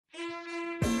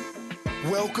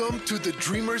Welcome to the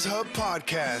Dreamers Hub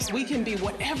podcast. We can be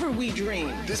whatever we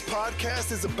dream. This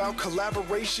podcast is about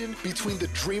collaboration between the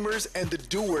dreamers and the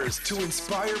doers to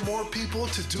inspire more people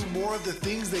to do more of the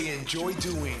things they enjoy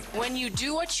doing. When you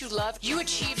do what you love, you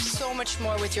achieve so much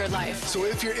more with your life. So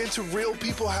if you're into real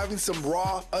people having some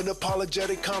raw,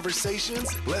 unapologetic conversations,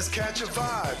 let's catch a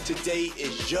vibe. Today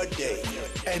is your day.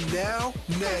 And now,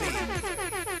 Nettie.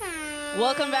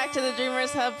 Welcome back to the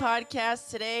Dreamers Hub podcast.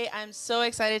 Today, I'm so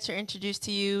excited to introduce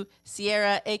to you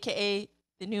Ciara, aka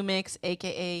the New Mix,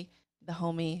 aka the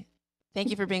homie. Thank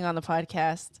you for being on the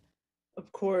podcast.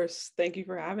 Of course. Thank you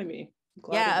for having me.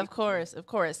 Of course.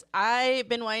 I've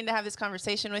been wanting to have this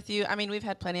conversation with you. I mean, we've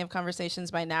had plenty of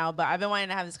conversations by now, but I've been wanting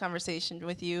to have this conversation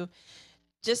with you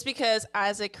just because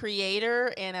as a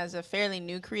creator and as a fairly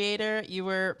new creator, you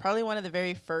were probably one of the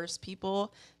very first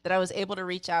people that I was able to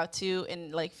reach out to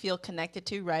and like feel connected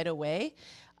to right away.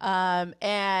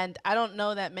 And I don't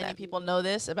know that many people know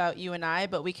this about you and I,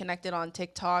 but we connected on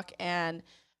TikTok, and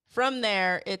from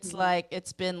there, it's like,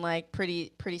 it's been like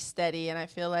pretty steady. And I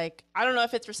feel like, I don't know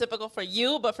if it's reciprocal for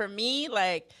you, but for me,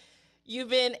 like, you've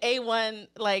been A1,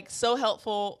 like so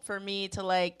helpful for me to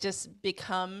like just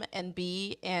become and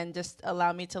be and just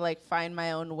allow me to like find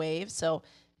my own wave. So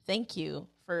thank you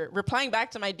for replying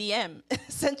back to my DM,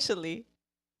 essentially.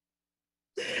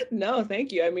 No,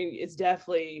 thank you. I mean, it's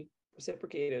definitely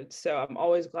reciprocated. So I'm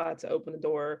always glad to open the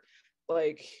door,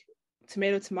 like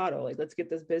tomato, like, let's get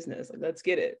this business, like, let's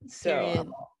get it.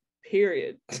 So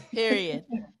period.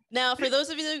 Now, for those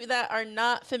of you that are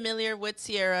not familiar with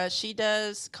Ciara, she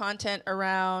does content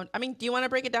around, I mean, do you want to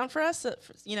break it down for us?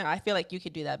 You know, I feel like you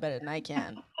could do that better than I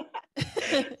can.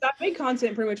 I make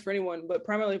content pretty much for anyone, but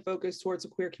primarily focused towards the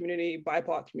queer community,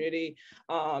 BIPOC community,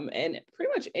 and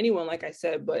pretty much anyone, like I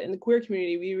said. But in the queer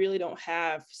community, we really don't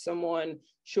have someone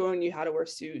showing you how to wear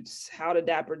suits, how to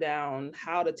dapper down,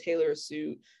 how to tailor a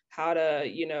suit, how to,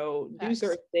 you know, do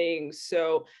certain things.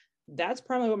 So that's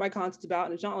primarily what my content's about.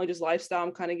 And it's not only just lifestyle.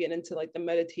 I'm kind of getting into like the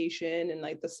meditation and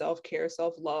like the self-care,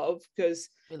 self-love, because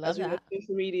as we know,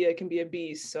 social media can be a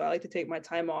beast. So I like to take my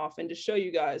time off and just show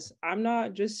you guys, I'm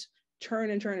not just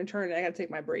turn. I got to take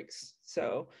my breaks.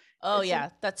 So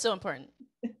that's so important.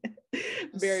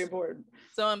 Very important.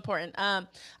 So important. I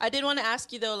did want to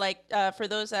ask you though, like for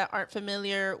those that aren't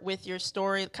familiar with your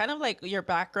story, kind of like your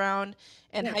background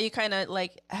and how you kind of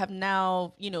like have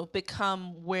now, you know,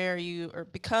 become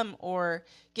or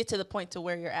get to the point to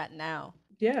where you're at now.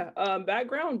 Yeah.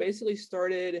 Background basically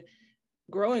started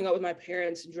growing up with my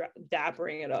parents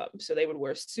dappering it up. So they would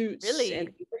wear suits and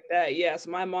things like that. Yes.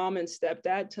 My mom and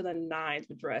stepdad to the nines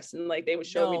would dress, and like they would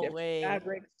show me different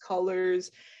fabrics,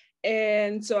 colors.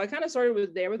 And so I kind of started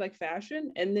with like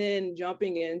fashion, and then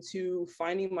jumping into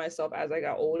finding myself as I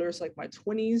got older. So like my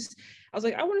 20s, I was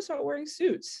like, I want to start wearing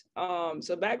suits.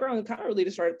 So background kind of really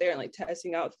just started there, and like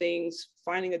testing out things,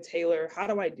 finding a tailor. How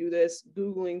do I do this?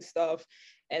 Googling stuff.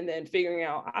 And then figuring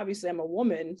out, obviously I'm a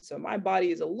woman, so my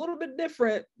body is a little bit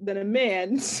different than a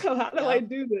man. So how do I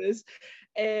do this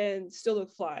and still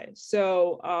look fly?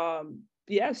 So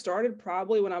started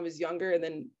probably when I was younger, and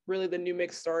then really the New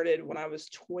Mix started when I was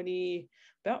 20,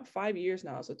 about 5 years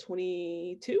now. So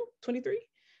 22, 23.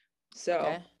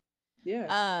 So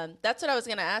that's what I was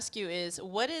going to ask you is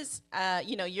what is,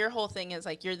 your whole thing is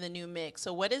like, you're the New Mix.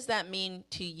 So what does that mean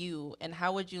to you, and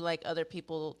how would you like other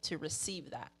people to receive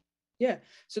that? Yeah.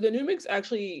 So the New Mix,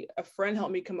 actually, a friend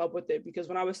helped me come up with it, because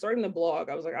when I was starting the blog,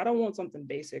 I was like, I don't want something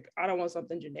basic. I don't want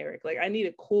something generic. Like, I need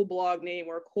a cool blog name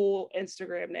or a cool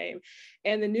Instagram name.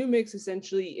 And the New Mix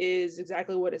essentially is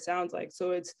exactly what it sounds like. So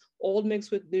it's old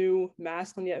mixed with new,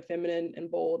 masculine yet feminine,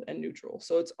 and bold and neutral.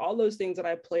 So it's all those things that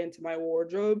I play into my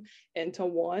wardrobe into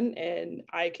one, and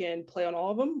I can play on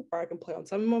all of them, or I can play on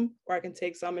some of them, or I can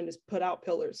take some and just put out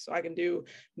pillars. So I can do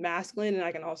masculine, and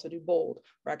I can also do bold,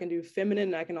 or I can do feminine,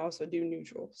 and I can also do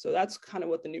neutral. So that's kind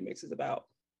of what the New Mix is about.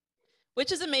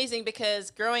 Which is amazing, because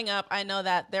growing up, I know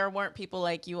that there weren't people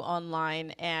like you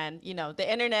online, and, you know,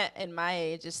 the internet in my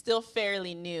age is still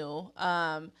fairly new.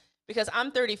 Because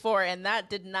I'm 34, and that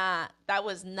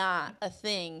was not a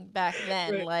thing back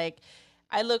then. Right. Like,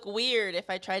 I look weird if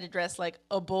I try to dress like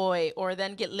a boy, or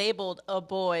then get labeled a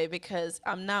boy, because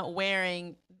I'm not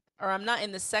wearing, or I'm not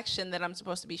in the section that I'm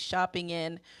supposed to be shopping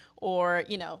in, or,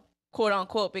 you know, quote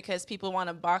unquote, because people want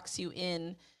to box you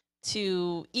in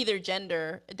to either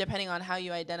gender, depending on how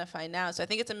you identify now. So I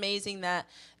think it's amazing that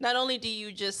not only do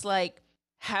you just like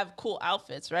have cool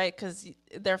outfits, right? Because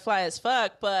they're fly as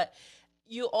fuck, but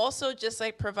you also just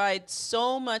like provide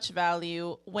so much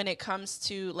value when it comes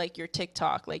to like your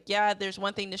TikTok. Like, yeah, there's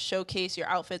one thing to showcase your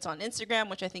outfits on Instagram,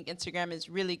 which I think Instagram is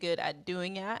really good at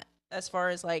doing at, as far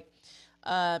as like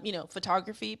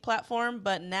photography platform,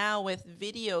 but now with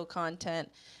video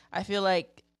content, I feel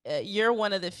like you're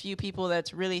one of the few people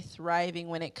that's really thriving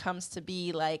when it comes to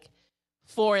be like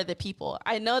for the people.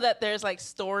 I know that there's like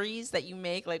stories that you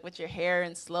make like with your hair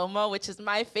in slow-mo, which is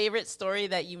my favorite story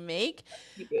that you make.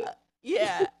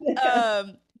 Yeah.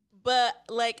 But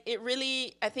like it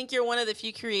really, I think you're one of the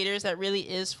few creators that really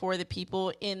is for the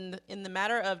people in the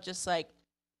matter of just like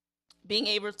being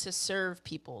able to serve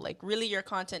people. Like really your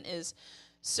content is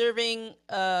serving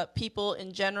people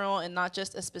in general and not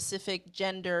just a specific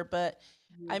gender. But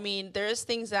I mean, there's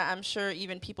things that I'm sure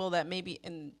even people that maybe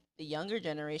in the younger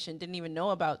generation didn't even know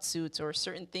about suits or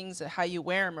certain things, how you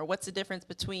wear them, or what's the difference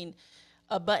between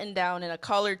a button down and a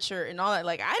collared shirt and all that.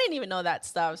 Like I didn't even know that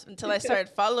stuff until I started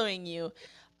following you.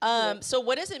 So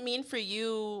what does it mean for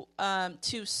you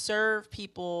to serve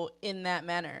people in that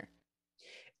manner?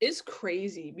 It's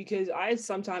crazy because I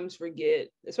sometimes forget,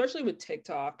 especially with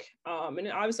TikTok. And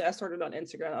obviously I started on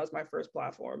Instagram. That was my first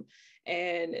platform.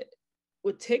 And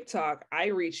with TikTok, I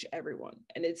reach everyone.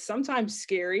 And it's sometimes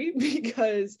scary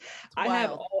because I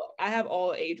have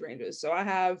all age ranges. So I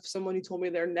have someone who told me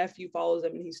their nephew follows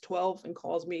him and he's 12 and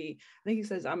calls me, I think he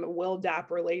says I'm a well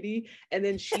dapper lady. And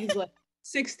then she's like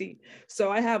 60.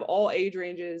 So I have all age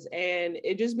ranges, and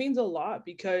it just means a lot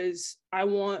because I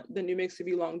want the new mix to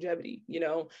be longevity.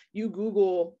 You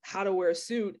Google how to wear a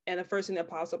suit, and the first thing that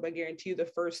pops up, I guarantee you, the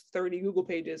first 30 Google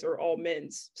pages are all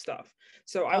men's stuff.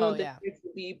 So I want the mix to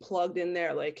be plugged in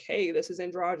there, like, hey, this is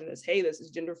androgynous. Hey, this is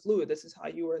gender fluid. This is how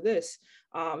you wear this.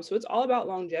 So it's all about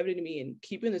longevity to me and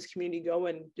keeping this community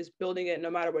going, just building it no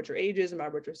matter what your age is, no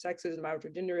matter what your sex is, no matter what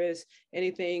your gender is,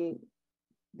 anything.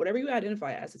 Whatever you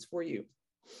identify as, it's for you.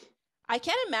 I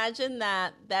can't imagine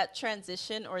that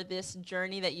transition or this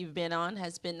journey that you've been on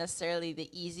has been necessarily the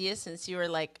easiest, since you were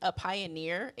like a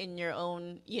pioneer in your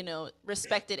own,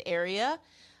 respected area.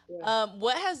 Yeah.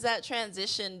 What has that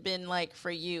transition been like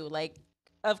for you? Like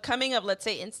of coming up, let's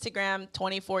say Instagram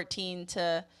 2014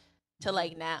 to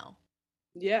like now?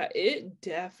 Yeah, it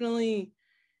definitely,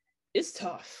 it's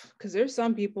tough because there's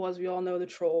some people, as we all know, the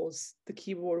trolls, the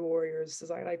keyboard warriors,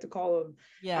 as I like to call them.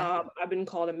 Yeah. I've been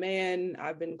called a man.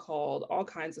 I've been called all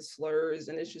kinds of slurs.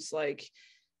 And it's just like,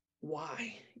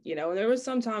 why? And there was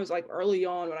sometimes like early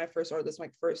on when I first started this,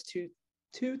 like first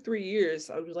 3 years,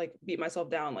 I would like beat myself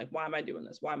down. Like, why am I doing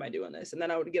this? Why am I doing this? And then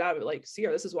I would get out of it like,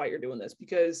 Ciara, this is why you're doing this,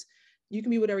 because you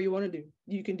can be whatever you want to do.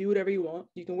 You can do whatever you want.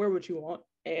 You can wear what you want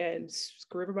and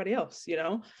screw everybody else,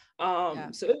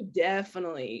 So it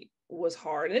definitely was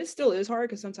hard, and it still is hard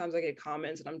because sometimes I get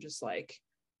comments and I'm just like,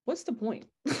 what's the point?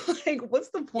 Like,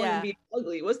 what's the point of being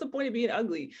ugly? What's the point of being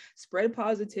ugly? Spread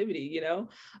positivity,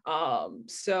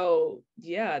 So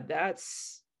yeah,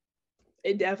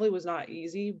 it definitely was not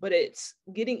easy, but it's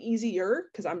getting easier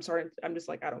because I'm just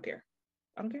like, I don't care.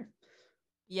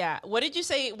 Yeah. What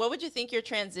would you think your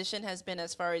transition has been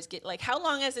as far as how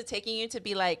long has it taken you to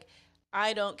be like,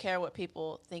 I don't care what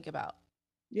people think about?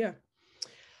 Yeah.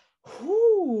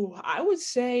 I would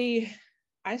say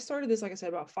I started this, like I said,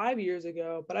 about 5 years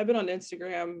ago, but I've been on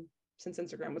Instagram since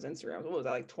Instagram was Instagram. What was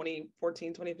that, like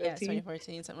 2014, 2015? Yeah,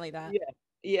 2014, something like that.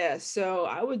 Yeah. So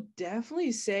I would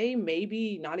definitely say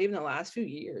maybe not even the last few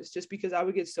years, just because I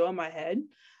would get so in my head.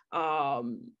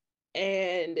 And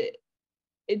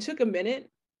it took a minute.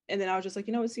 And then I was just like,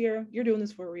 you know what, Ciara, you're doing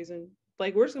this for a reason.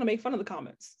 Like, we're just going to make fun of the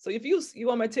comments. So if you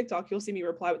on my TikTok, you'll see me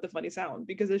reply with the funny sound,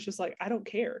 because it's just like, I don't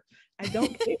care.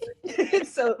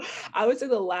 So I would say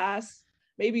the last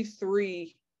maybe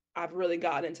 3, I've really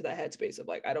gotten into that headspace of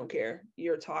like, I don't care.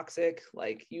 You're toxic.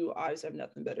 Like, you obviously have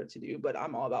nothing better to do, but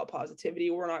I'm all about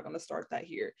positivity. We're not going to start that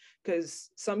here,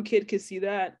 because some kid could see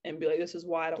that and be like, this is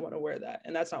why I don't want to wear that.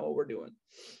 And that's not what we're doing.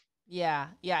 Yeah.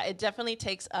 It definitely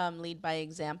takes lead by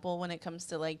example when it comes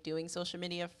to like doing social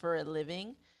media for a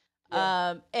living.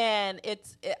 Yeah. And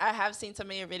I have seen some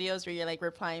of your videos where you're like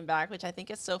replying back, which I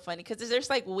think is so funny because there's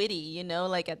like witty,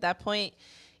 like at that point,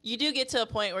 you do get to a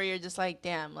point where you're just like,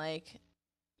 damn, like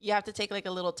you have to take like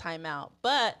a little time out.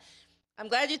 But I'm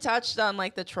glad you touched on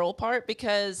like the troll part,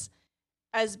 because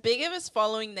as big of a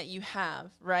following that you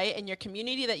have, right, and your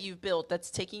community that you've built,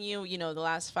 that's taking you, the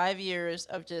last 5 years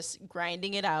of just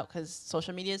grinding it out, because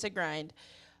social media is a grind.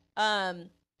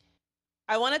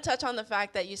 I want to touch on the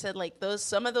fact that you said like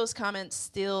some of those comments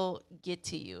still get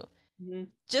to you. Mm-hmm.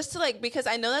 Just to like, because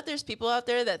I know that there's people out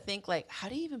there that think like, how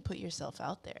do you even put yourself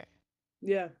out there?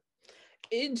 Yeah.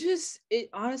 It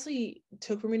honestly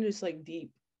took for me to just like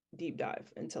deep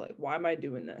dive into like, why am I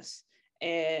doing this?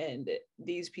 And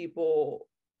these people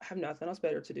have nothing else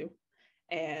better to do.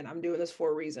 And I'm doing this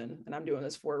for a reason, and I'm doing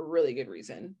this for a really good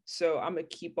reason. So I'm gonna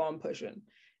keep on pushing.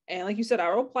 And like you said,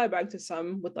 I'll reply back to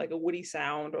some with like a witty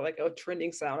sound or like a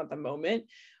trending sound at the moment.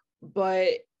 But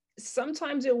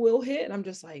sometimes it will hit and I'm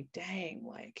just like, dang,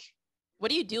 like.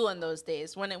 What do you do on those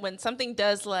days when something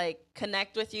does like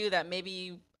connect with you that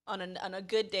maybe on a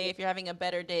good day, if you're having a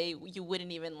better day, you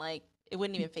wouldn't even like, it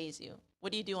wouldn't even phase you?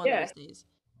 What do you do on those days?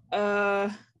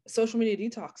 Social media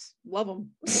detox. Love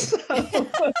them. So,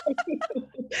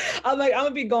 I'm like, I'm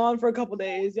gonna be gone for a couple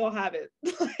days. Y'all have it.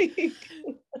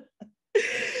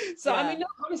 So I mean, no,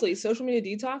 honestly, social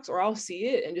media detox, or I'll see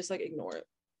it and just like ignore it.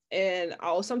 And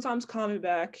I'll sometimes comment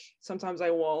back, sometimes I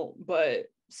won't, but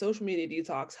social media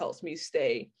detox helps me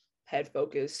stay head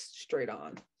focused straight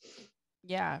on.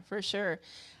 Yeah, for sure.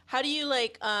 How do you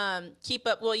like keep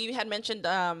up? Well, you had mentioned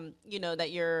you know,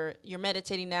 that you're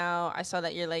meditating now. I saw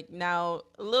that you're like now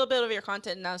a little bit of your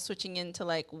content now switching into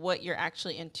like what you're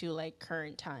actually into like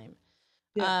current time.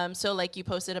 Yeah. So like you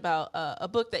posted about a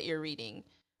book that you're reading.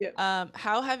 Yeah.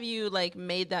 How have you like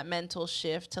made that mental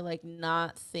shift to like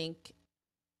not think,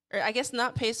 or I guess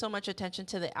not pay so much attention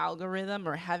to the algorithm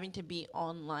or having to be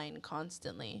online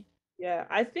constantly? Yeah,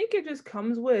 I think it just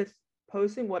comes with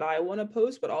posting what I want to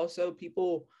post, but also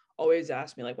people always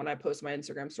ask me, like when I post my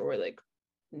Instagram story, like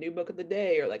new book of the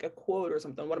day or like a quote or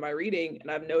something, what am I reading?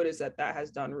 And I've noticed that that has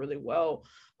done really well.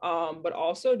 But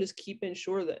also just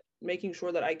making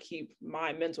sure that I keep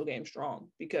my mental game strong,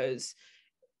 because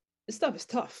this stuff is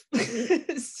tough.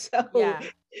 So yeah,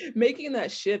 making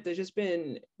that shift has just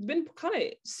been kind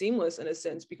of seamless in a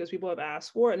sense, because people have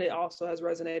asked for it and it also has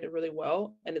resonated really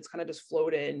well, and it's kind of just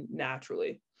flowed in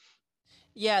naturally.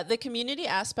 Yeah, the community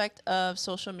aspect of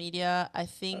social media, I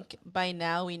think by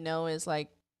now we know is like,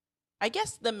 I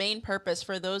guess the main purpose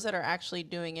for those that are actually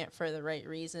doing it for the right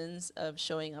reasons of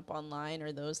showing up online,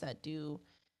 or those that do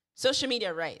social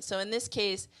media right. So in this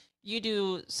case, you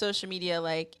do social media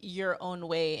like your own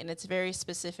way, and it's very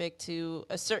specific to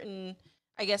a certain,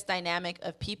 I guess, dynamic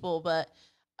of people. But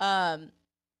I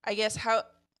guess how,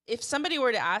 if somebody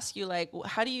were to ask you like,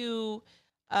 how do you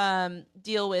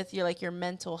deal with your like your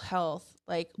mental health,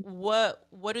 like what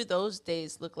do those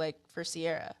days look like for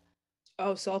Ciara?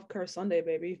 Oh, self-care Sunday,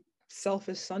 baby.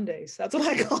 Selfish Sundays. That's what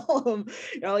I call them.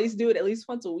 You know, at least do it at least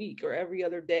once a week or every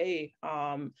other day.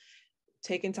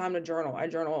 Taking time to journal.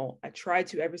 I try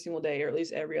to every single day, or at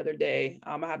least every other day.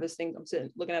 I have this thing, I'm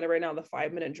looking at it right now, the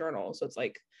 5-minute journal. So it's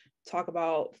like, talk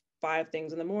about 5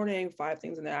 things in the morning, 5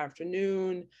 things in the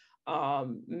afternoon,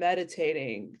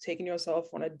 meditating, taking yourself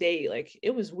on a date. Like,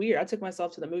 it was weird. I took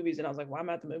myself to the movies and I was like, why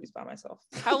am I at the movies by myself?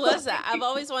 How was that? I've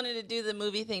always wanted to do the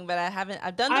movie thing, but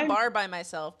I've done the bar by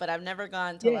myself, but I've never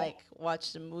gone to like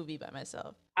watch the movie by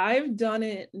myself. I've done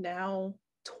it now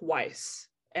twice.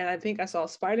 And I think I saw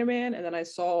Spider-Man, and then I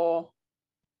saw,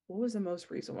 what was the most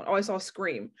recent one? Oh, I saw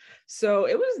Scream. So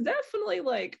it was definitely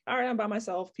like, all right, I'm by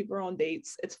myself. People are on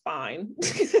dates. It's fine.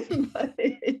 But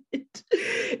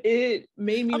it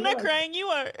made me. I'm not crying. You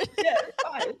are. Yeah, it's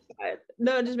fine. It's fine.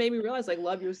 No, it just made me realize, like,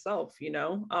 love yourself, you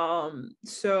know?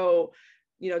 So,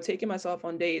 you know, taking myself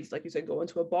on dates, like you said, going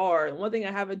to a bar. And one thing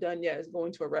I haven't done yet is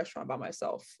going to a restaurant by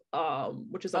myself,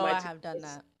 which is on my I have done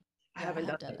that. I haven't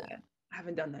done that yet. I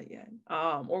haven't done that yet.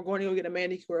 Or going to go get a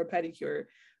manicure or a pedicure,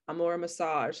 or a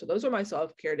massage. So those are my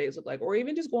self-care days look like, or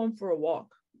even just going for a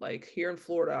walk. Like here in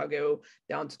Florida, I'll go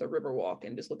down to the river walk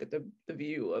and just look at the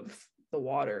view of the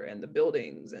water and the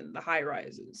buildings and the high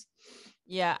rises.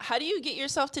 Yeah. How do you get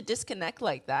yourself to disconnect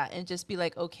like that and just be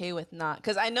like, okay with not?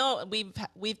 Because I know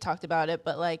we've talked about it,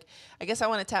 but like, I guess I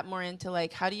want to tap more into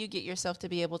like, how do you get yourself to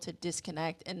be able to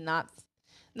disconnect and not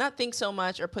think so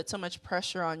much or put so much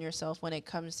pressure on yourself when it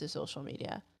comes to social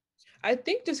media? I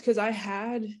think just because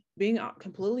being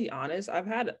completely honest, I've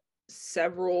had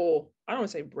several, I don't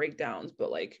want to say breakdowns,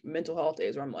 but like mental health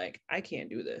days where I'm like, I can't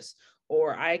do this,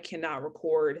 or I cannot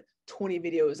record 20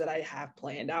 videos that I have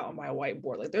planned out on my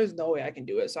whiteboard. Like, there's no way I can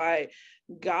do it. So I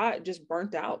got just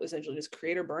burnt out, essentially, just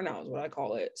creator burnout is what I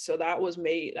call it. So that would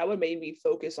made me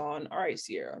focus on, all right,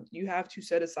 Ciara, you have to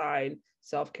set aside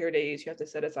self-care days. You have to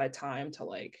set aside time to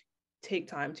like take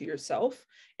time to yourself.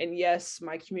 And yes,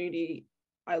 my community,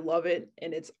 I love it,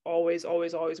 and it's always,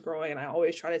 always, always growing, and I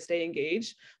always try to stay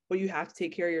engaged, but you have to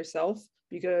take care of yourself,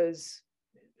 because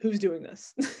who's doing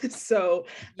this? So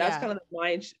that's kind of the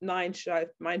mind shift,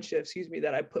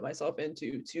 that I put myself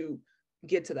into to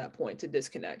get to that point, to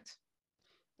disconnect.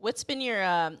 What's been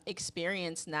your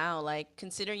experience now? Like,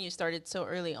 considering you started so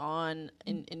early on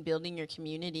in building your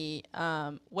community,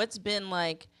 what's been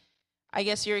like, I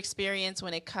guess, your experience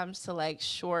when it comes to like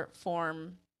short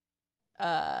form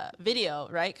video,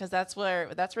 right? Because that's where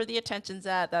the attention's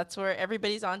at. That's where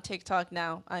everybody's on TikTok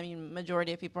now. I mean,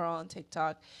 majority of people are on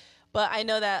TikTok. But I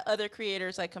know that other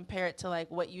creators like compare it to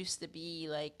like what used to be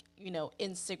like,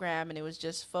 Instagram, and it was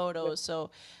just photos.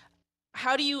 So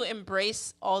how do you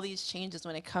embrace all these changes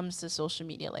when it comes to social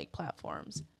media like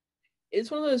platforms?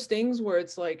 It's one of those things where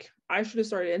it's like, I should have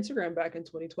started Instagram back in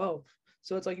 2012.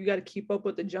 So it's like, you got to keep up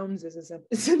with the Joneses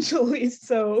essentially.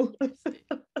 So,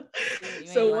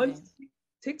 so once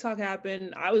TikTok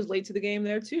happened, I was late to the game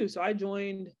there too. So I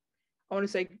joined, I want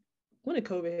to say, when did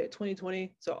COVID hit?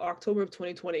 2020. So October of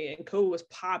 2020, and COVID was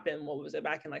popping. What was it,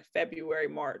 back in like February,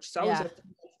 March? So I was a few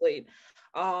months late.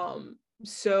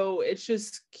 So it's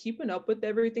just keeping up with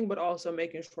everything, but also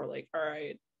making sure like, all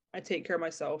right, I take care of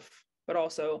myself, but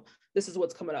also this is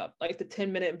what's coming up. Like the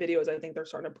 10-minute videos, I think they're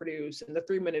starting to produce, and the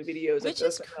 3-minute videos.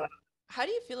 How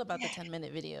do you feel about the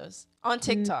 10-minute videos on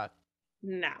TikTok?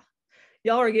 Nah,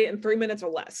 y'all are getting 3 minutes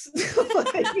or less.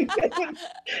 Like,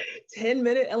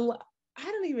 10-minute, and I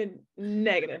don't even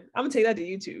negative. I'm gonna take that to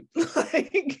YouTube.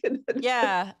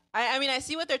 Yeah, I mean, I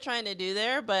see what they're trying to do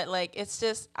there, but like, it's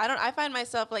just, I find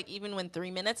myself like, even when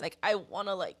 3 minutes, like I want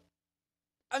to like,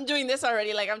 I'm doing this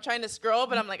already. Like I'm trying to scroll,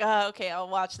 but I'm like, oh, okay, I'll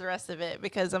watch the rest of it,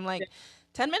 because I'm like,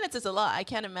 10 minutes is a lot. I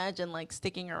can't imagine like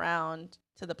sticking around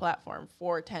to the platform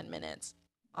for 10 minutes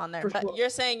on there. But you're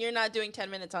saying you're not doing 10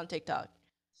 minutes on TikTok.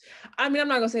 I mean, I'm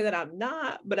not gonna say that I'm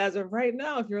not, but as of right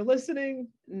now, if you're listening,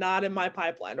 not in my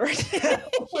pipeline right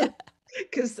now.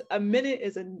 Because a minute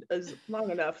is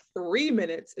long enough. 3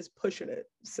 minutes is pushing it.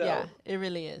 So yeah, it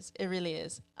really is. It really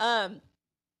is.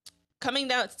 Coming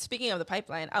down, speaking of the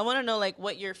pipeline, I want to know like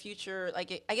what your future,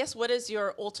 like, I guess, what is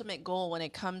your ultimate goal when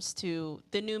it comes to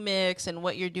the new mix and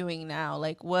what you're doing now?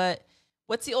 Like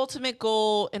what's the ultimate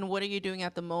goal, and what are you doing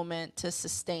at the moment to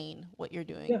sustain what you're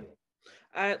doing? Yeah.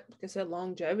 Like I said,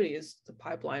 longevity is the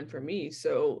pipeline for me.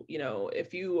 So,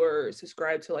 if you are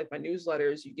subscribed to like my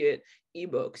newsletters, you get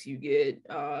ebooks, you get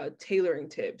tailoring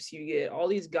tips, you get all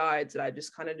these guides that I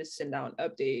just kind of just send out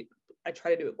and update. I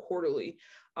try to do it quarterly.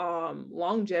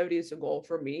 Longevity is a goal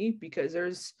for me, because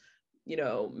there's,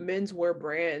 menswear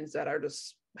brands that are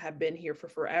just have been here for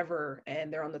forever,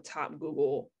 and they're on the top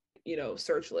Google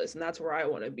search list, and that's where I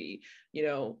want to be.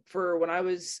 For when I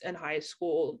was in high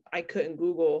school, I couldn't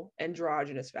Google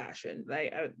androgynous fashion.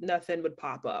 Nothing would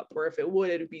pop up, or if it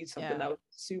would, it would be something that was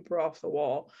super off the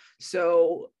wall.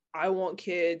 So I want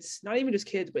kids, not even just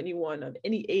kids, but anyone of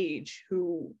any age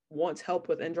who wants help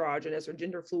with androgynous or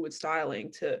gender fluid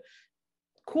styling, to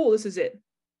cool, this is it,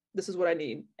 this is what I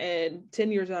need, and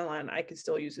 10 years down the line I can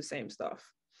still use the same stuff.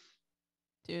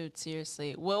 Dude,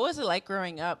 seriously, what was it like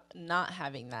growing up not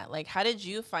having that? Like, how did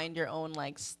you find your own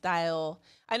like style?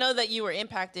 I know that you were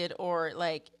impacted or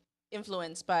like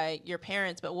influenced by your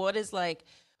parents, but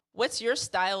what's your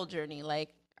style journey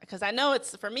like? Because I know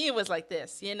for me, it was like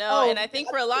this, and I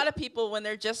think for a lot of people, when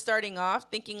they're just starting off,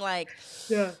 thinking like,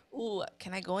 ooh,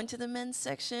 can I go into the men's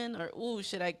section, or ooh,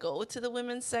 should I go to the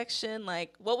women's section?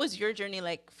 Like, what was your journey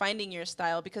like finding your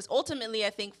style? Because ultimately, I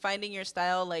think finding your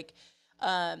style like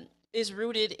is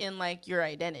rooted in like your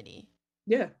identity.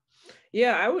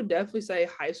 Yeah, I would definitely say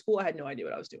high school, I had no idea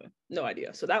what I was doing. No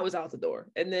idea. So that was out the door.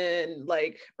 And then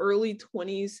like early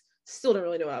 20s, still didn't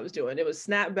really know what I was doing. It was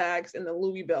snapbacks and the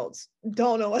Louis belts.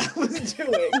 Don't know what I was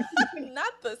doing.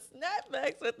 Not the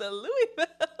snapbacks with the Louis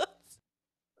belts.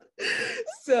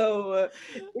 So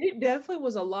it definitely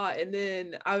was a lot. And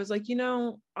then I was like,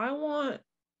 I want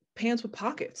pants with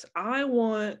pockets. I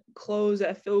want clothes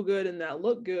that feel good and that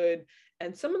look good.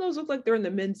 And some of those look like they're in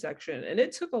the men's section. And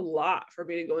it took a lot for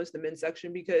me to go into the men's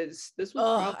section, because this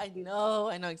was I know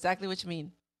exactly what you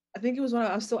mean. I think it was when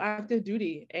I was still active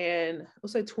duty, and it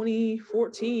was like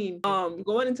 2014,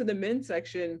 going into the men's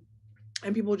section,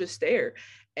 and people just stare.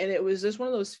 And it was just one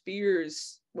of those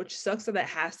fears, which sucks that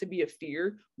has to be a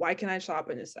fear. Why can I shop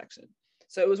in this section?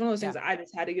 So it was one of those things that I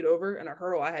just had to get over, and a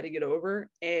hurdle I had to get over.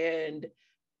 And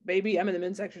baby, I'm in the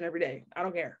men's section every day. I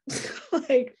don't care.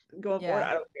 Like going forward,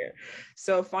 I don't care.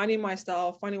 So finding my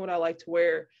style, finding what I like to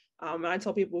wear. And I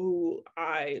tell people who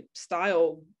I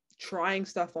style, trying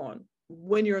stuff on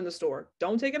when you're in the store.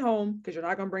 Don't take it home, because you're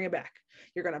not going to bring it back.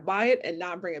 You're going to buy it and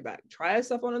not bring it back. Try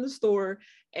stuff on in the store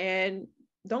and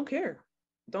don't care.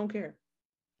 Don't care.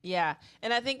 Yeah.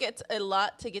 And I think it's a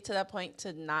lot to get to that point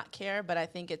to not care. But I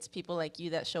think it's people like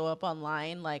you that show up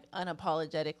online, like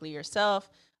unapologetically yourself,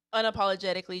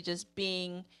 unapologetically just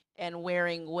being and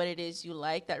wearing what it is you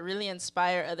like, that really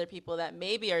inspire other people that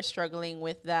maybe are struggling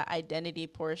with that identity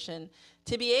portion,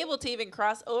 to be able to even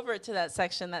cross over to that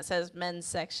section that says men's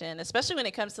section, especially when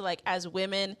it comes to like as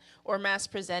women or mass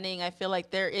presenting. I feel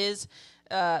like there is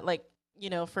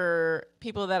for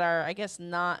people that are, I guess,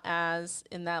 not as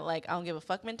in that like I don't give a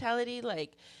fuck mentality,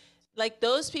 like like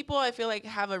those people I feel like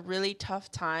have a really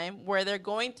tough time where they're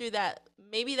going through that,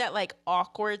 maybe that like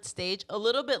awkward stage a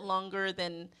little bit longer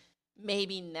than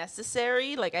maybe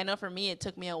necessary. Like I know for me, it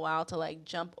took me a while to like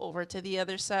jump over to the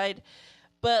other side,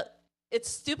 but it's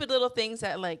stupid little things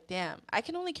that like, damn, I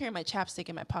can only carry my chapstick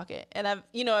in my pocket. And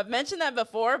I've mentioned that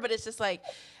before, but it's just like,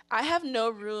 I have no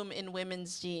room in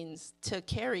women's jeans to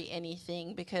carry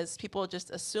anything because people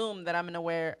just assume that I'm going to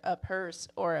wear a purse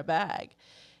or a bag.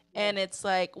 And it's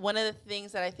like one of the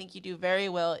things that I think you do very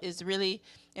well is really,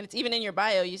 and it's even in your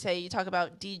bio, you talk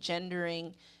about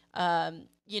degendering,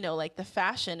 like the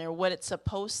fashion or what it's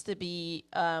supposed to be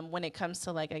when it comes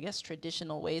to like, I guess,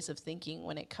 traditional ways of thinking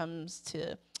when it comes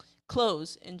to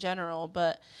clothes in general.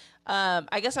 But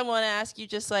I guess I want to ask you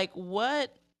just like,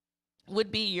 what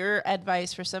would be your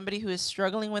advice for somebody who is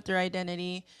struggling with their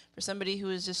identity, for somebody who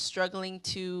is just struggling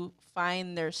to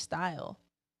find their style?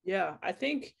 Yeah, I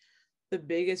think the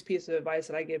biggest piece of advice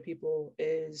that I give people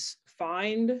is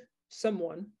find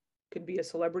someone, could be a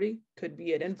celebrity, could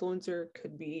be an influencer,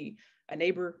 could be a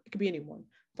neighbor, it could be anyone.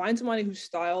 Find somebody whose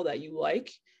style that you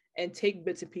like and take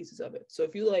bits and pieces of it. So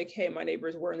if you like, hey, my neighbor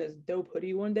is wearing this dope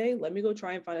hoodie one day, let me go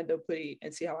try and find a dope hoodie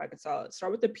and see how I can style it.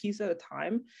 Start with a piece at a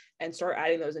time and start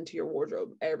adding those into your wardrobe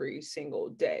every single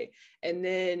day. And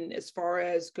then as far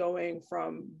as going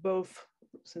from both,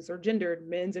 since they're gendered,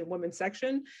 men's and women's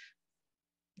section,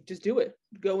 just do it.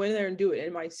 Go in there and do it.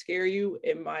 It might scare you.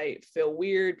 It might feel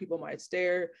weird. People might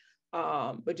stare,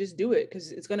 but just do it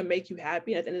because it's going to make you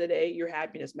happy. And at the end of the day, your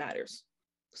happiness matters.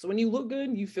 So when you look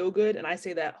good, you feel good. And I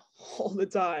say that all the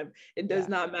time. It does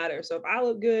not matter. So if I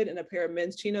look good in a pair of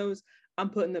men's chinos, I'm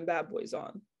putting them bad boys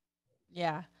on.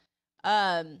 Yeah.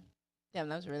 Damn,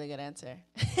 that was a really good answer.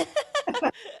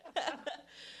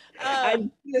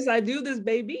 I do this,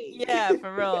 baby. Yeah,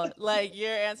 for real. Like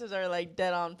your answers are like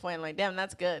dead on point. Like, damn,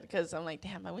 that's good. Because I'm like,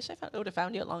 damn, I wish I would have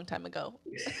found you a long time ago.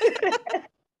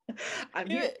 I'm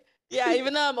here. Yeah,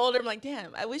 even though I'm older, I'm like,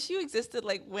 damn, I wish you existed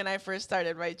like when I first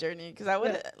started my journey. Because I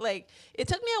would like, it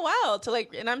took me a while to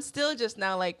like, and I'm still just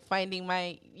now like finding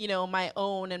my, my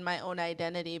own and my own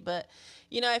identity. But,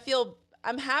 I feel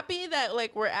I'm happy that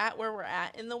like we're at where we're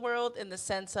at in the world in the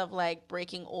sense of like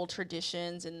breaking old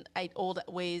traditions and old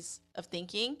ways of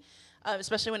thinking,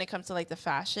 especially when it comes to like the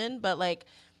fashion. But like,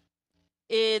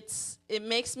 it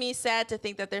makes me sad to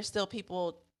think that there's still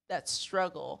people that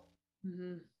struggle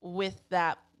with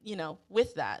that,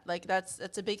 with that. Like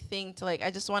that's a big thing to like, I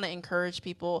just want to encourage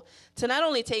people to not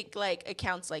only take like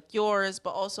accounts like yours,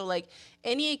 but also like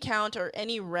any account or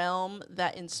any realm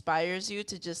that inspires you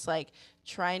to just like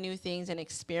try new things and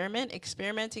experiment.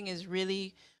 Experimenting is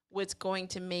really what's going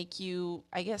to make you,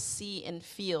 I guess, see and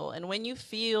feel. And when you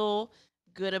feel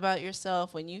good about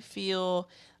yourself, when you feel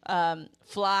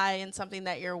fly in something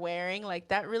that you're wearing, like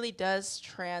that really does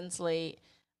translate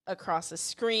across a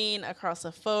screen, across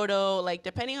a photo, like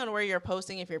depending on where you're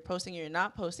posting, if you're posting or you're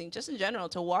not posting, just in general,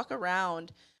 to walk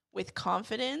around with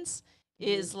confidence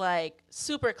is like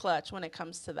super clutch when it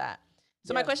comes to that.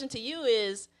 So my question to you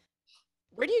is,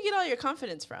 where do you get all your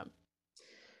confidence from?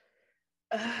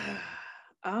 Did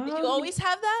you always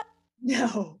have that?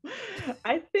 No,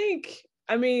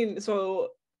 so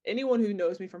anyone who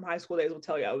knows me from high school days will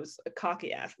tell you I was a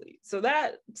cocky athlete. So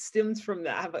that stems from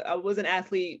that. I was an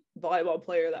athlete, volleyball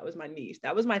player. That was my niche.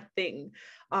 That was my thing.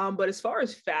 But as far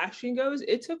as fashion goes,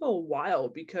 it took a while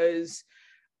because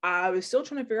I was still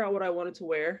trying to figure out what I wanted to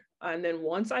wear. And then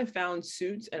once I found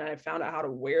suits and I found out how to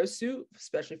wear a suit,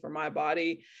 especially for my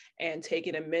body, and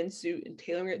taking a men's suit and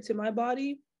tailoring it to my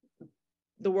body,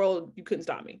 the world, you couldn't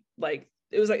stop me. Like,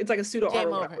 it's like a pseudo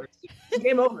armor.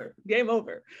 Game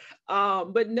over.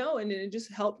 But no, and it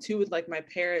just helped too with like my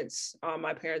parents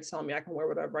telling me I can wear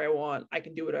whatever I want. I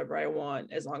can do whatever I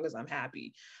want as long as I'm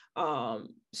happy.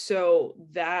 So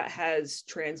that has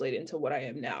translated into what I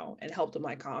am now and helped with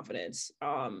my confidence.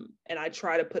 And I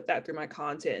try to put that through my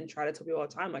content and try to tell people all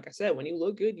the time, like I said, when you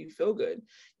look good, you feel good,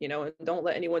 and don't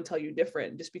let anyone tell you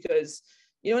different just because,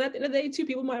 and at the end of the day too,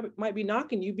 people might be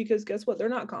knocking you because guess what? They're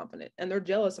not confident and they're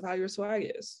jealous of how your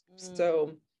swag is.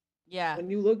 So yeah, when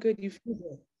you look good, you feel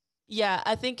good. Yeah,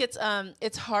 I think it's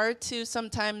hard to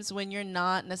sometimes when you're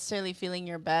not necessarily feeling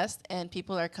your best and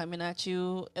people are coming at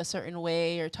you a certain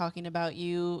way or talking about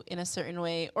you in a certain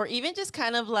way, or even just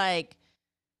kind of like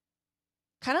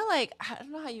I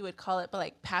don't know how you would call it, but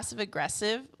like passive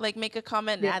aggressive, like make a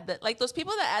comment and add that, like those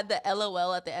people that add the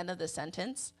LOL at the end of the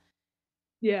sentence.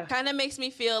 Yeah. Kind of makes me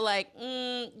feel like,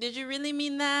 did you really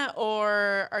mean that?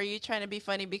 Or are you trying to be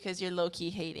funny because you're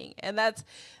low-key hating? And that's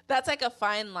like a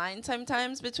fine line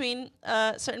sometimes between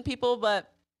certain people.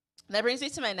 But that brings me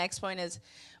to my next point is,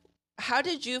 how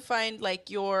did you find like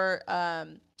your, I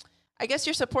I guess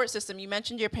your support system, you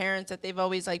mentioned your parents, that they've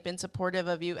always like been supportive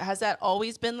of you. Has that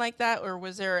always been like that? Or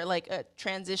was there like a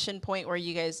transition point where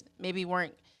you guys maybe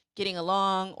weren't getting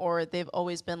along, or they've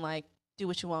always been like, do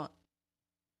what you want?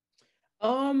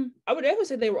 I would definitely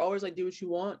say they were always like, do what you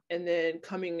want. And then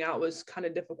coming out was kind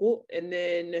of difficult. And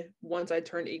then once I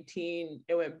turned 18,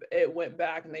 it went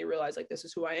back and they realized like, this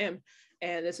is who I am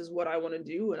and this is what I want to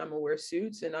do. And I'm gonna wear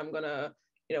suits and I'm gonna,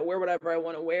 wear whatever I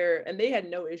want to wear. And they had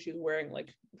no issues wearing, like,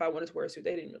 if I wanted to wear a suit,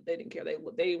 they didn't care.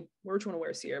 They were trying to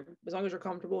wear, Ciara. As long as you're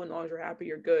comfortable and as long as you're happy,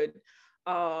 you're good.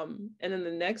 And then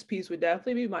the next piece would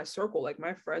definitely be my circle, like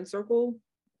my friend circle.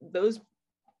 Those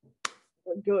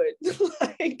good.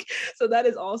 Like, so that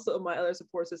is also my other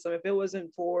support system. If it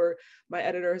wasn't for my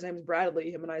editor, his name is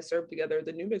Bradley, him and I served together,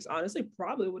 the New Mix honestly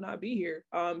probably would not be here,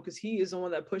 because he is the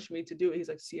one that pushed me to do it. He's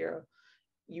like, Ciara,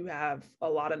 you have a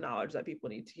lot of knowledge that people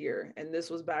need to hear. And this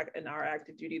was back in our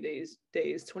active duty days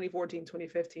 2014,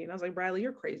 2015. I was like, Bradley,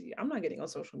 you're crazy. I'm not getting on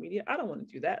social media. I don't want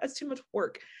to do that. That's too much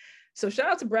work. So shout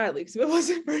out to Bradley, because if it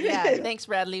wasn't for him, thanks,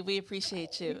 Bradley. We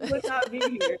appreciate you. He would not be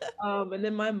here. And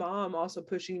then my mom also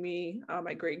pushing me,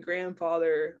 my great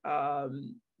grandfather.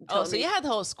 So you had the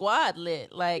whole squad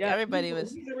lit. Like, everybody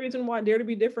was. He's the reason why Dare to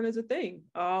Be Different is a thing.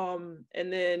 And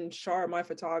then Ciarra, my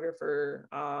photographer.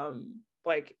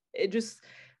 Like, it just,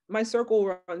 my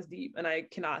circle runs deep, and I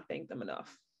cannot thank them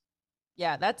enough.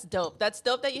 Yeah, that's dope. That's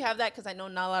dope that you have that, because I know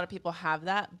not a lot of people have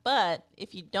that. But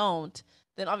if you don't,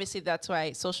 then obviously that's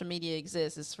why social media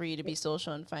exists, is for you to be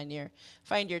social and find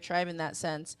your tribe in that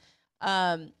sense.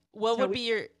 What would be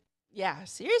your,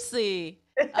 seriously.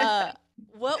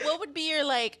 What would be your,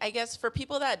 like, I guess for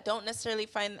people that don't necessarily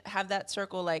have that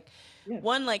circle, like,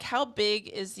 one, like, how big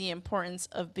is the importance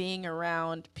of being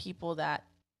around people that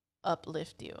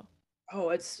uplift you?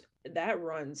 Oh, that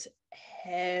runs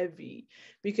heavy,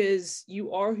 because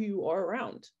you are who you are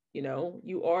around.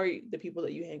 You are the people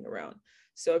that you hang around.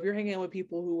 So if you're hanging out with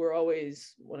people who are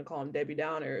always, want to call them Debbie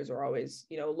Downers, or always,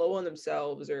 low on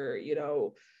themselves, or,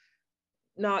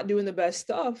 not doing the best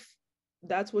stuff,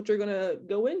 that's what you're going to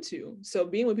go into. So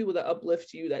being with people that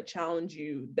uplift you, that challenge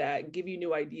you, that give you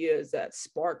new ideas, that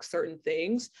spark certain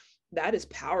things, that is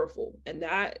powerful, and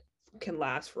that can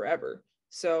last forever.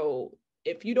 So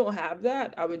if you don't have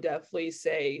that, I would definitely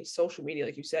say social media,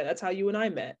 like you said, that's how you and I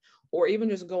met. Or even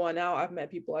just going out. I've met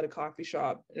people at a coffee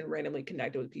shop and randomly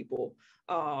connected with people.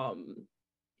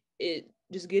 It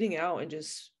just getting out and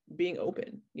just being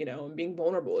open, and being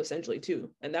vulnerable essentially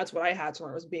too. And that's what I had to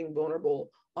learn, was being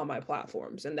vulnerable on my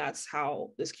platforms. And that's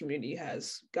how this community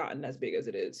has gotten as big as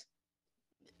it is.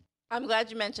 I'm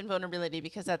glad you mentioned vulnerability,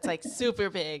 because that's like super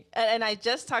big. And I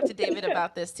just talked to David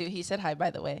about this too. He said hi,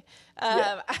 by the way.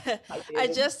 I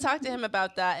just talked to him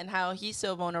about that and how he's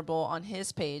so vulnerable on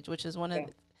his page, which is one of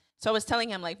so I was telling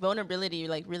him, like, vulnerability,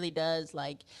 like, really does,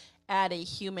 like, add a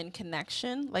human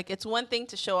connection. Like, it's one thing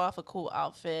to show off a cool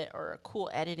outfit or a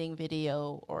cool editing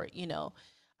video, or,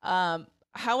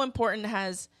 how important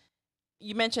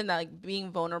you mentioned that, like,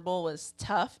 being vulnerable was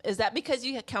tough. Is that because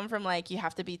you come from, like, you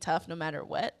have to be tough no matter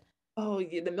what? Oh,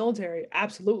 yeah, the military,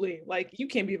 absolutely. Like, you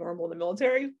can't be vulnerable in the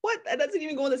military. What? That doesn't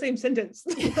even go in the same sentence.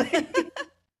 Like,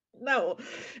 no,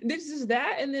 this is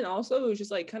that. And then also it was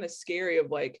just like kind of scary of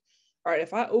like, all right,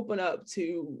 if I open up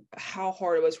to how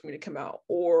hard it was for me to come out,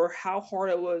 or how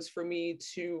hard it was for me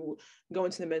to go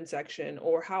into the men's section,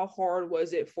 or how hard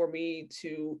was it for me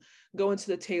to go into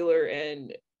the tailor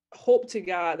and hope to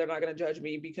God they're not going to judge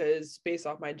me because based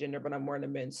off my gender, but I'm wearing a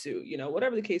men's suit,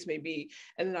 whatever the case may be.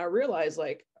 And then I realized,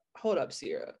 like, hold up,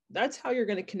 Ciara, that's how you're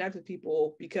going to connect with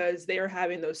people, because they are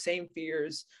having those same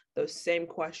fears, those same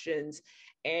questions.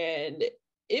 And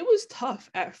it was tough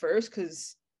at first,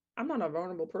 because I'm not a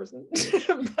vulnerable person,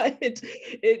 but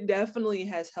it definitely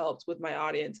has helped with my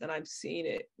audience, and I've seen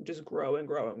it just grow and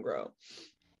grow and grow.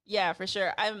 Yeah, for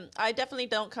sure. I definitely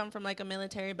don't come from like a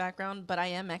military background, but I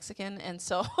am Mexican, and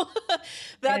so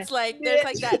that's like, there's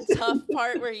like that tough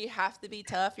part where you have to be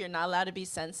tough. You're not allowed to be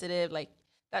sensitive. Like,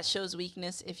 that shows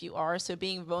weakness if you are. So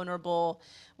being vulnerable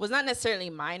was not necessarily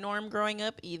my norm growing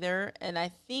up either. And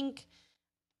I think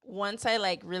once I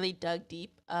like really dug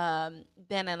deep,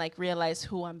 then I like realized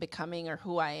who I'm becoming or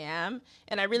who I am.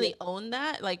 And I really owned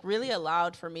that, like really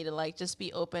allowed for me to like just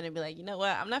be open and be like, you know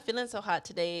what, I'm not feeling so hot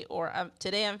today, or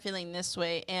today I'm feeling this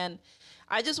way. And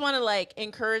I just want to like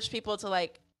encourage people to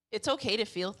like, it's okay to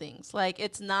feel things. Like,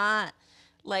 it's not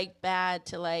like bad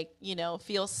to like,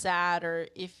 feel sad, or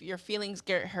if your feelings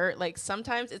get hurt, like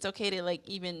sometimes it's okay to like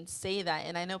even say that.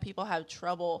 And I know people have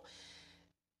trouble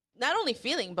not only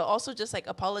feeling, but also just like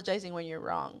apologizing when you're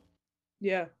wrong.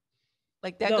 Yeah.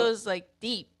 Like that goes like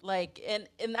deep, like, and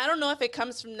I don't know if it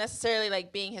comes from necessarily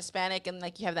like being Hispanic and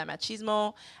like you have that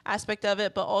machismo aspect of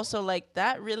it, but also like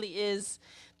that really is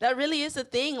a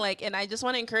thing. Like, and I just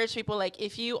want to encourage people, like,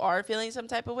 if you are feeling some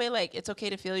type of way, like, it's okay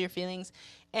to feel your feelings,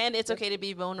 and it's okay to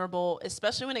be vulnerable,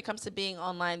 especially when it comes to being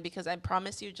online, because I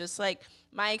promise you, just like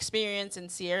my experience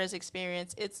and Ciara's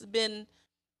experience, it's been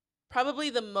probably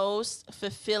the most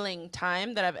fulfilling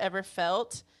time that I've ever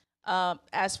felt,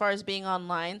 as far as being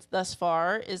online thus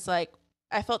far, is like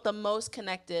I felt the most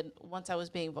connected once I was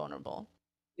being vulnerable.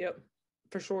 Yep,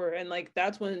 for sure. And like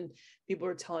that's when people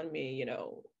are telling me, you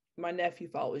know, my nephew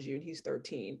follows you and he's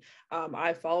 13.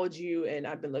 I followed you and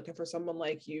I've been looking for someone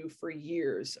like you for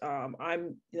years. I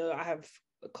have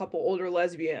a ton of older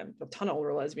lesbians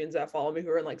that follow me who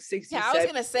are in like 60s. Yeah, I was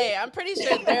gonna say, I'm pretty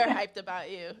sure they're hyped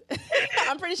about you.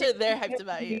 I'm pretty sure they're hyped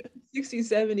about you.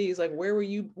 60s, 70s, like where were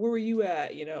you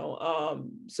at? You know,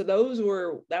 so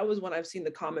that was when I've seen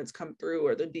the comments come through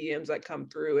or the DMs that come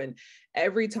through. And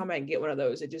every time I get one of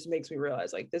those, it just makes me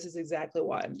realize like this is exactly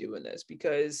why I'm doing this,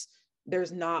 because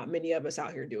there's not many of us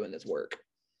out here doing this work.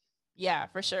 Yeah,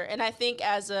 for sure. And I think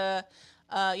as a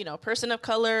person of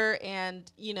color,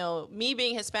 and, me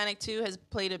being Hispanic too has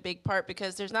played a big part,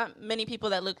 because there's not many people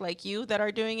that look like you that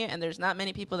are doing it. And there's not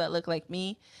many people that look like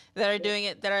me that are doing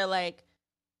it, that are like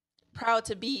proud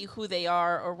to be who they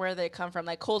are or where they come from,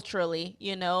 like culturally,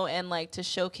 and like to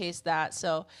showcase that.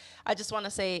 So I just want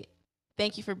to say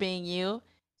thank you for being you.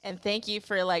 And thank you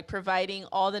for like providing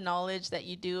all the knowledge that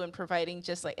you do, and providing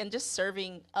just like, and just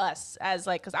serving us as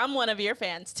like, cause I'm one of your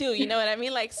fans too. You know what I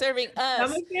mean? Like serving us.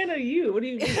 I'm a fan of you. What do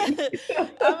you mean?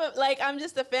 I'm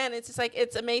just a fan. It's just like,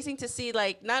 it's amazing to see,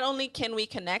 like, not only can we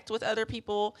connect with other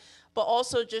people, but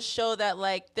also just show that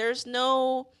like, there's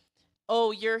no, oh,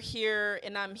 you're here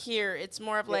and I'm here. It's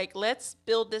more of like, let's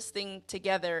build this thing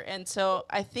together. And so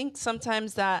I think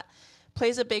sometimes that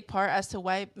plays a big part as to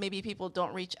why maybe people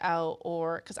don't reach out,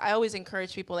 or because I always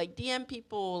encourage people, like, DM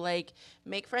people, like,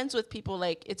 make friends with people.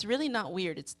 Like, it's really not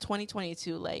weird. It's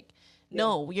 2022. Like,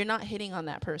 no, you're not hitting on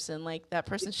that person. Like, that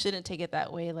person shouldn't take it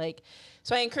that way. Like,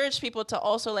 so I encourage people to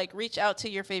also like reach out to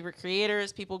your favorite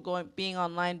creators, people being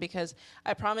online, because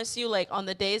I promise you, like, on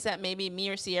the days that maybe me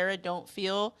or Ciara don't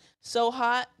feel so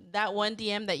hot, that one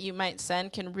DM that you might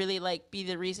send can really like be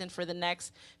the reason for the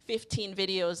next 15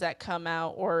 videos that come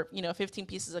out, or 15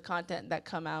 pieces of content that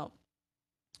come out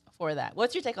for that.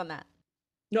 What's your take on that?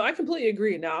 No, I completely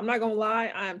agree. Now, I'm not gonna lie,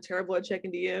 I am terrible at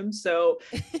checking DMs, so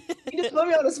you just put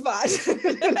me on the spot.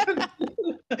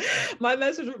 My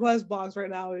message request box right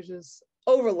now is just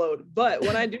overload. But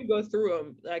when I do go through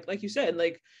them, like you said,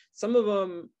 like some of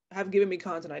them have given me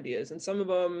content ideas, and some of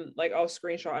them, like, I'll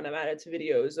screenshot and I'm added to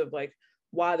videos of like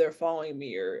why they're following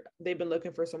me, or they've been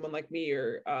looking for someone like me,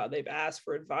 or they've asked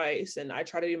for advice, and I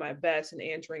try to do my best in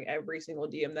answering every single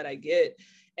DM that I get.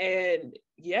 And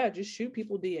yeah, just shoot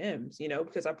people DMs,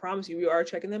 because I promise you, we are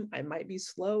checking them. I might be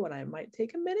slow and I might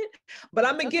take a minute, but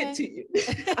I'm gonna get to you.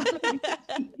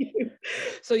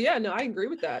 So yeah, no, I agree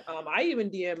with that. I even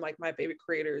DM like my favorite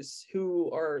creators who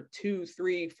are 2,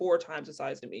 3, 4 times the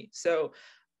size of me, so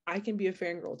I can be a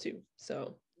fangirl too.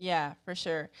 So yeah, for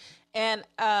sure. And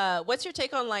what's your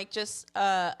take on like just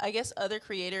I guess other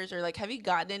creators, or like, have you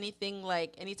gotten anything,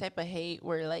 like any type of hate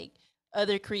where like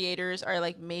other creators are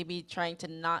like maybe trying to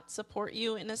not support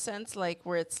you, in a sense, like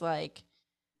where it's like,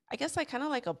 I guess like kind of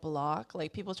like a block,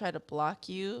 like people try to block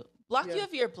you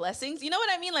of your blessings. You know what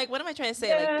I mean? Like, what am I trying to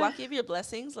say? Like, block you of your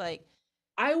blessings? Like,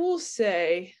 I will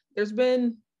say there's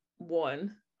been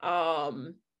one,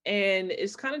 and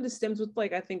it's kind of just stems with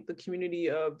like, I think the community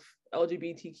of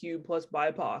LGBTQ plus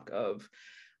BIPOC of,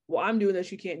 well, I'm doing this,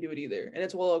 you can't do it either. And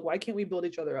it's, well, look, why can't we build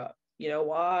each other up?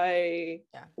 Why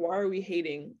are we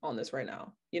hating on this right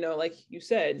now? Like you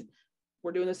said,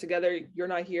 we're doing this together. You're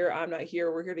not here, I'm not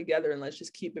here, we're here together, and let's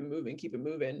just keep it moving.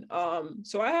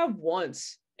 So I have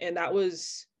once, and that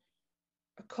was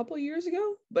a couple years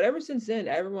ago, but ever since then,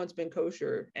 everyone's been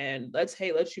kosher, and let's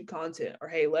shoot content, or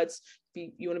hey, you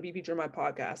want to be featured in my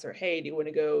podcast, or hey, do you want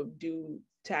to go do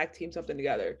tag team something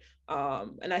together?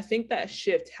 And I think that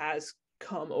shift has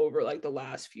come over like the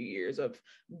last few years of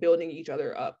building each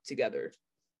other up together.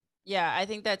 Yeah, I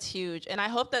think that's huge. And I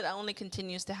hope that only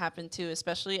continues to happen too,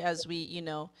 especially as we,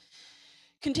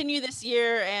 continue this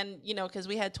year. And, because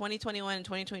we had 2021 and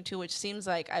 2022, which seems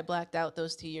like I blacked out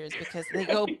those 2 years because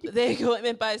they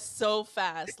went by so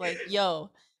fast. Like,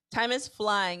 yo, time is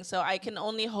flying. So I can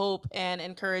only hope and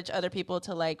encourage other people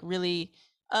to like really,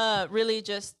 really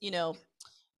just,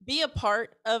 be a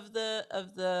part of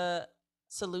the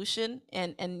solution,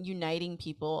 and uniting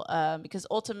people, because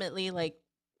ultimately, like,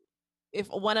 if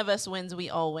one of us wins, we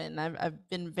all win. I've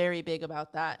been very big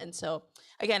about that. And so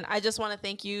again, I just want to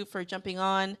thank you for jumping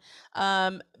on.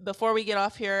 Before we get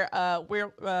off here,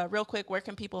 real quick, where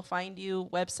can people find you?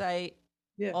 Website,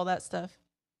 all that stuff.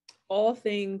 All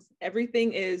things,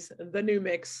 everything is The New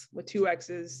Mix with 2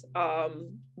 X's.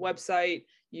 Website,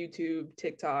 YouTube,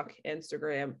 TikTok,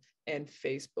 Instagram, and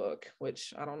Facebook,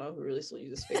 which I don't know who really still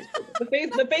uses Facebook.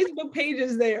 The Facebook page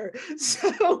is there.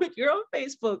 So if you're on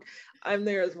Facebook, I'm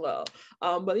there as well.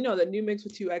 But you know, The New Mix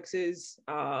with 2 X's.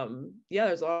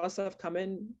 There's a lot of stuff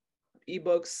coming,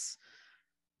 ebooks,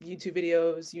 YouTube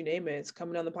videos, you name it, it's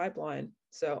coming down the pipeline.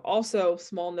 So also,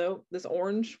 small note, this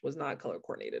orange was not color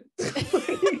coordinated. I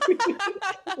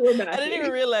didn't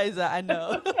even realize that. I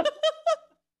know.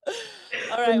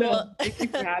 All right. Well, thank you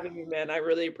for having me, man. I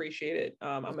really appreciate it.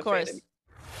 I'm a fan of you.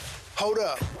 Hold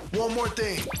up. One more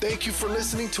thing. Thank you for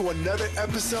listening to another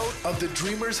episode of the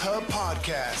Dreamers Hub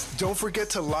podcast. Don't forget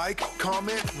to like,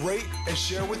 comment, rate, and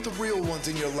share with the real ones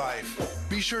in your life.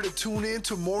 Be sure to tune in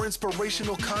to more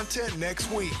inspirational content next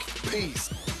week. Peace.